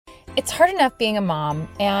It's hard enough being a mom,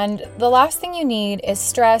 and the last thing you need is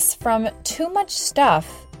stress from too much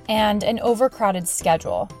stuff and an overcrowded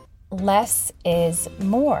schedule. Less is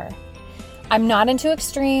more. I'm not into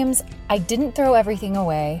extremes. I didn't throw everything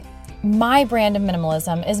away. My brand of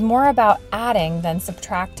minimalism is more about adding than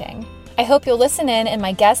subtracting. I hope you'll listen in and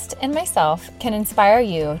my guest and myself can inspire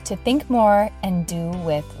you to think more and do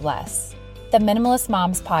with less. The Minimalist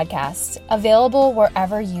Moms Podcast, available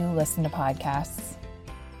wherever you listen to podcasts.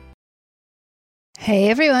 Hey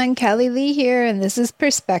everyone, Callie Lee here, and this is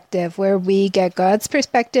Perspective, where we get God's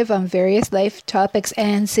perspective on various life topics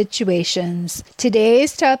and situations.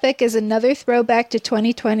 Today's topic is another throwback to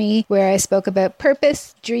 2020, where I spoke about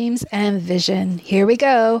purpose, dreams, and vision. Here we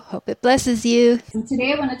go. Hope it blesses you. So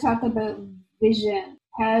today I want to talk about vision.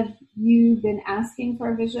 Have you been asking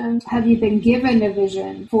for a vision? Have you been given a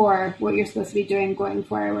vision for what you're supposed to be doing going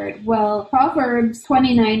forward? Well, Proverbs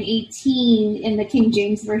 29:18 in the King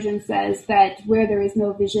James Version says that where there is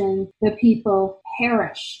no vision, the people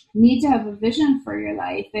perish. You need to have a vision for your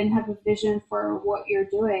life and have a vision for what you're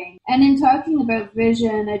doing. And in talking about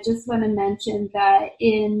vision, I just want to mention that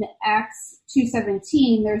in Acts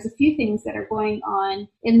 2:17, there's a few things that are going on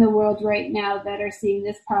in the world right now that are seeing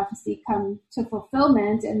this prophecy come to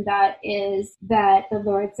fulfillment, and that is that the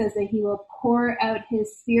Lord says that he will pour out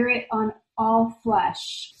his spirit on all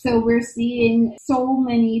flesh. So we're seeing so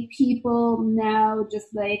many people now just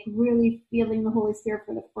like really feeling the Holy Spirit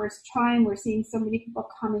for the first time. We're seeing so many people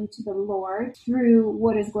coming to the Lord through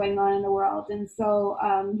what is going on in the world. And so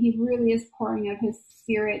he really is pouring out his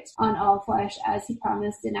spirit on all flesh as he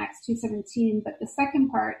promised in Acts 2:17. But the second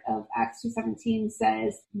part of Acts 2:17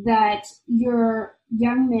 says that your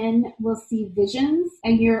young men will see visions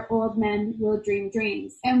and your old men will dream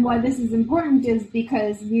dreams. And why this is important is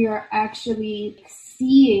because we are actually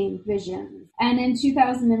seeing visions. And in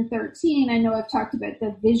 2013, I know I've talked about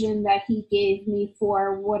the vision that he gave me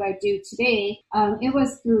for what I do today. It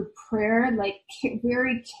was through prayer, like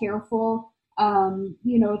very careful,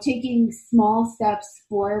 taking small steps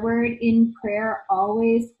forward in prayer,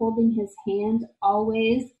 always holding his hand,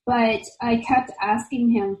 always. But I kept asking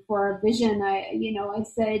him for a vision. I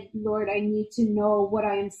said, Lord, I need to know what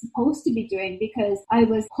I am supposed to be doing, because I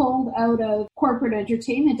was pulled out of corporate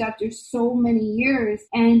entertainment after so many years.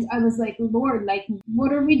 And I was like, Lord,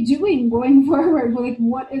 what are we doing going forward?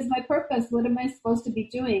 What is my purpose? What am I supposed to be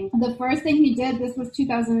doing? The first thing he did, this was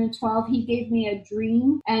 2012, he gave me a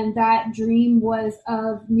dream. And that dream was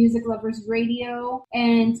of Music Lovers Radio.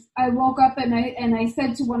 And I woke up and I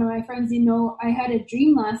said to one of my friends, I had a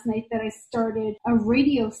dream last night that I started a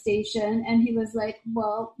radio station. And he was like,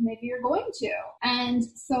 well, maybe you're going to. And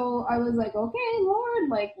so I was like, okay, Lord,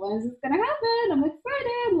 when is this going to happen? I'm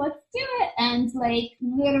excited. Let's do it. And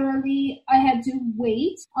literally I had to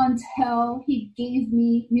wait until he gave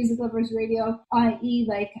me Music Lovers Radio, i.e.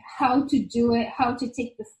 how to do it, how to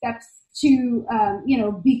take the steps to,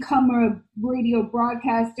 become a radio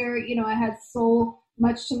broadcaster. I had so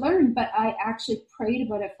much to learn, but I actually prayed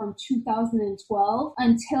about it from 2012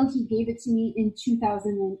 until he gave it to me in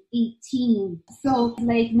 2018. So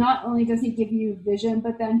not only does he give you vision,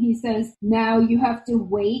 but then he says, now you have to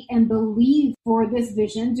wait and believe for this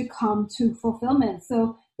vision to come to fulfillment.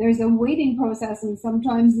 So there's a waiting process, and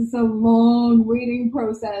sometimes it's a long waiting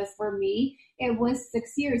process. For me, it was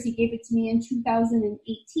 6 years. He gave it to me in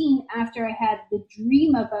 2018 after I had the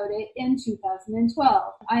dream about it in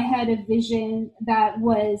 2012. I had a vision that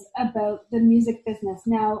was about the music business.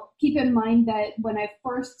 Now, keep in mind that when I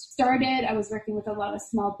first started, I was working with a lot of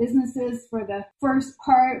small businesses for the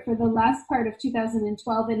last part of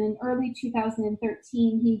 2012, and in early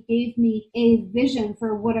 2013, he gave me a vision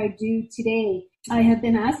for what I do today. I have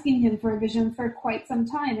been asking him for a vision for quite some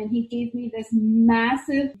time, and he gave me this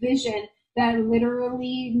massive vision that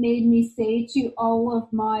literally made me say to all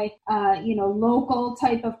of my, local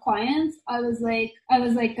type of clients, I was like,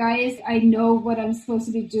 guys, I know what I'm supposed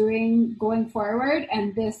to be doing going forward,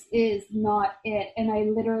 and this is not it. And I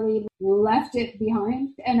literally left it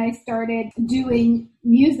behind and I started doing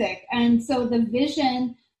music. And so the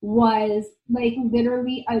vision was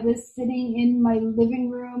literally I was sitting in my living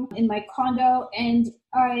room in my condo, and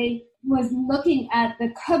I was looking at the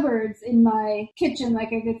cupboards in my kitchen. I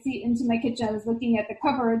could see into my kitchen. I was looking at the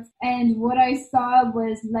cupboards, and what I saw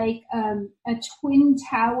was a twin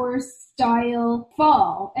tower style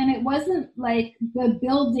fall. And it wasn't like the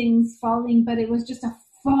buildings falling, but it was just a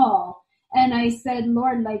fall. And I said,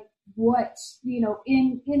 Lord, what,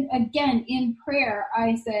 in prayer,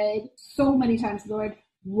 I said so many times, Lord,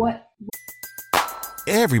 what?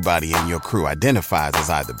 Everybody in your crew identifies as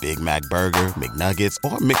either Big Mac Burger, McNuggets,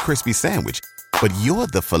 or McCrispy Sandwich. But you're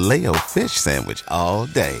the Filet-O-Fish Sandwich all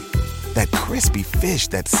day. That crispy fish,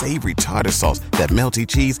 that savory tartar sauce, that melty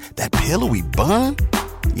cheese, that pillowy bun.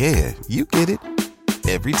 Yeah, you get it.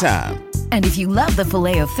 Every time. And if you love the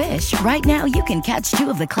Filet-O-Fish, right now you can catch two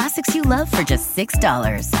of the classics you love for just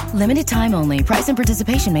 $6. Limited time only. Price and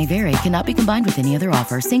participation may vary. Cannot be combined with any other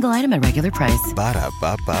offer. Single item at regular price.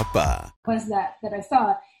 Ba-da-ba-ba-ba. Was that I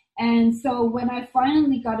saw. And so when I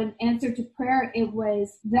finally got an answer to prayer, it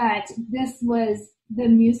was that this was the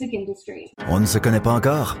music industry. On ne se connaît pas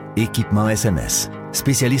encore? Équipement SMS.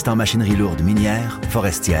 Spécialiste en machinerie lourde minière,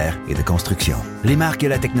 forestière et de construction. Les marques et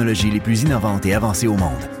la technologie les plus innovantes et avancées au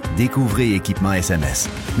monde. Découvrez Équipement SMS.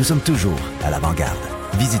 Nous sommes toujours à l'avant-garde.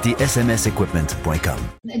 Visitez smsequipment.com.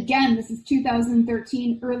 Again, this is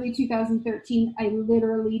 2013, early 2013. I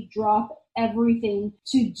literally dropped everything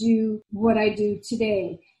to do what I do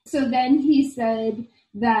today. So then he said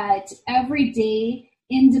that every day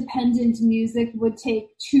independent music would take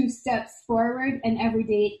 2 steps forward and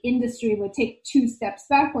everyday industry would take 2 steps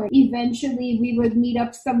backward. Eventually we would meet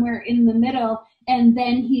up somewhere in the middle. And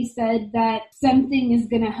then he said that something is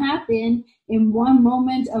going to happen in one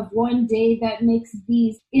moment of one day that makes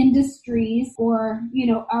these industries, or,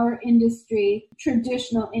 our industry,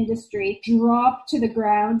 traditional industry, drop to the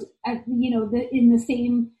ground at, in the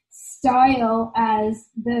same style as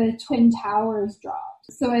the Twin Towers dropped.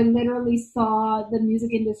 So I literally saw the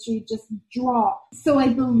music industry just drop. So I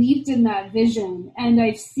believed in that vision, and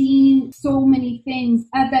I've seen so many things.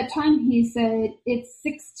 At that time, he said, it's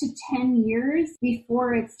 6 to 10 years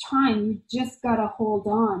before it's time. You just got to hold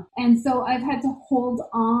on. And so I've had to hold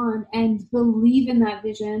on and believe in that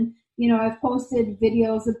vision. I've posted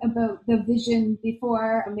videos about the vision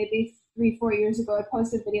before, maybe 3-4 years ago. I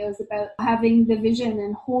posted videos about having the vision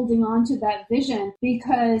and holding on to that vision,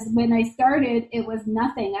 because when I started, it was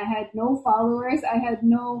nothing. I had no followers. I had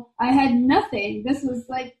nothing. This was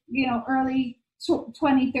like, early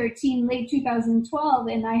 2013, late 2012,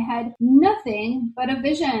 and I had nothing but a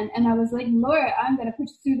vision. And I was like, Lord, I'm going to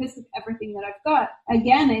pursue this with everything that I've got.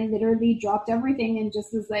 Again, I literally dropped everything and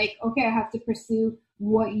just was like, okay, I have to pursue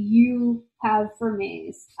what you have for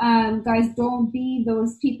me. Guys, don't be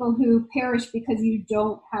those people who perish because you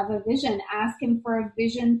don't have a vision. Ask him for a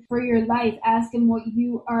vision for your life. Ask him what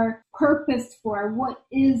you are purposed for. What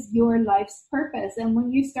is your life's purpose? And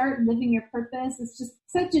when you start living your purpose, it's just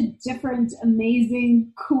such a different,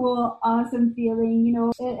 amazing, cool, awesome feeling.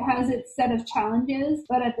 It has its set of challenges,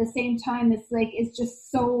 but at the same time, it's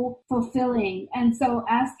just so fulfilling. And so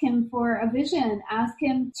ask him for a vision. Ask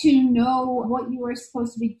him to know what you are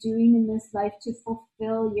supposed to be doing in this life to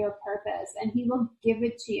fulfill your purpose, and he will give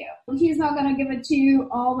it to you. He's not going to give it to you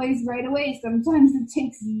always right away. Sometimes it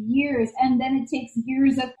takes years, and then it takes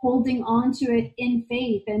years of holding on to it in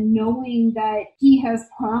faith and knowing that he has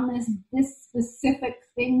promised this specific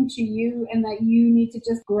thing to you, and that you need to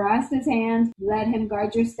just grasp his hand, let him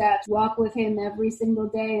guide your steps, walk with him every single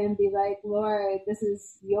day, and be like, Lord, this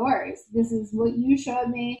is yours. This is what you showed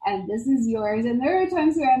me, and this is yours. And there are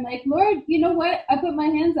times where I'm like, Lord, you know what? I put my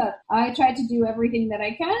hands up. I try to do everything that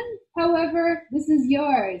I can. However, this is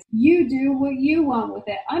yours. You do what you want with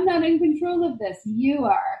it. I'm not in control of this. You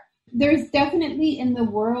are. There's definitely in the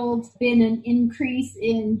world been an increase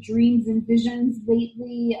in dreams and visions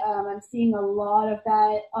lately. I'm seeing a lot of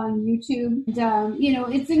that on YouTube. And,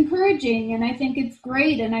 it's encouraging, and I think it's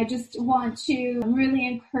great. And I just want to really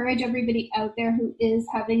encourage everybody out there who is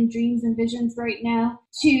having dreams and visions right now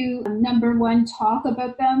to, number one, talk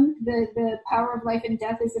about them. The power of life and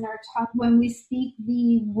death is in our tongue. When we speak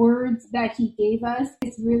the words that he gave us,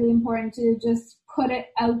 it's really important to just put it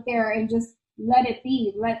out there and just let it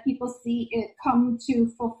be. Let people see it come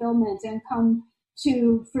to fulfillment and come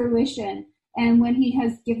to fruition. And when he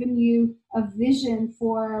has given you a vision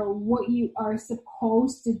for what you are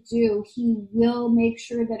supposed to do, he will make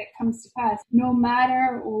sure that it comes to pass, no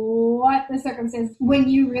matter what the circumstance. When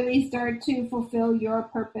you really start to fulfill your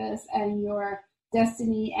purpose and your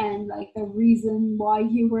destiny and the reason why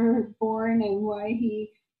you were born and why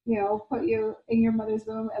he, put you in your mother's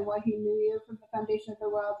womb and why he knew you from the foundation of the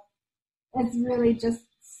world, it's really just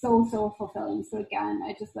so fulfilling. So again,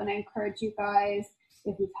 I just want to encourage you guys,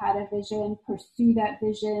 if you've had a vision, pursue that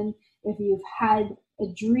vision. If you've had a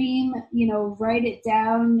dream, write it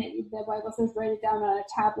down. The Bible says write it down on a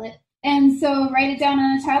tablet. And so write it down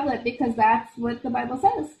on a tablet, because that's what the Bible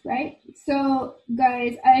says, right? So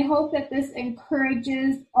guys, I hope that this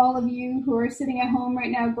encourages all of you who are sitting at home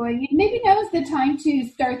right now going, maybe now is the time to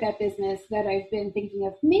start that business that I've been thinking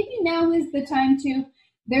of. Maybe now is the time to.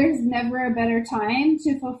 There's never a better time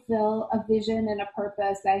to fulfill a vision and a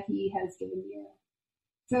purpose that he has given you.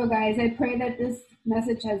 So guys, I pray that this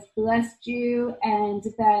message has blessed you and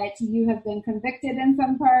that you have been convicted in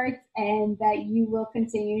some parts and that you will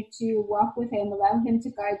continue to walk with him, allow him to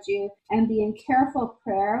guide you, and be in careful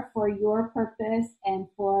prayer for your purpose and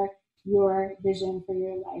for your vision for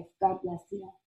your life. God bless you.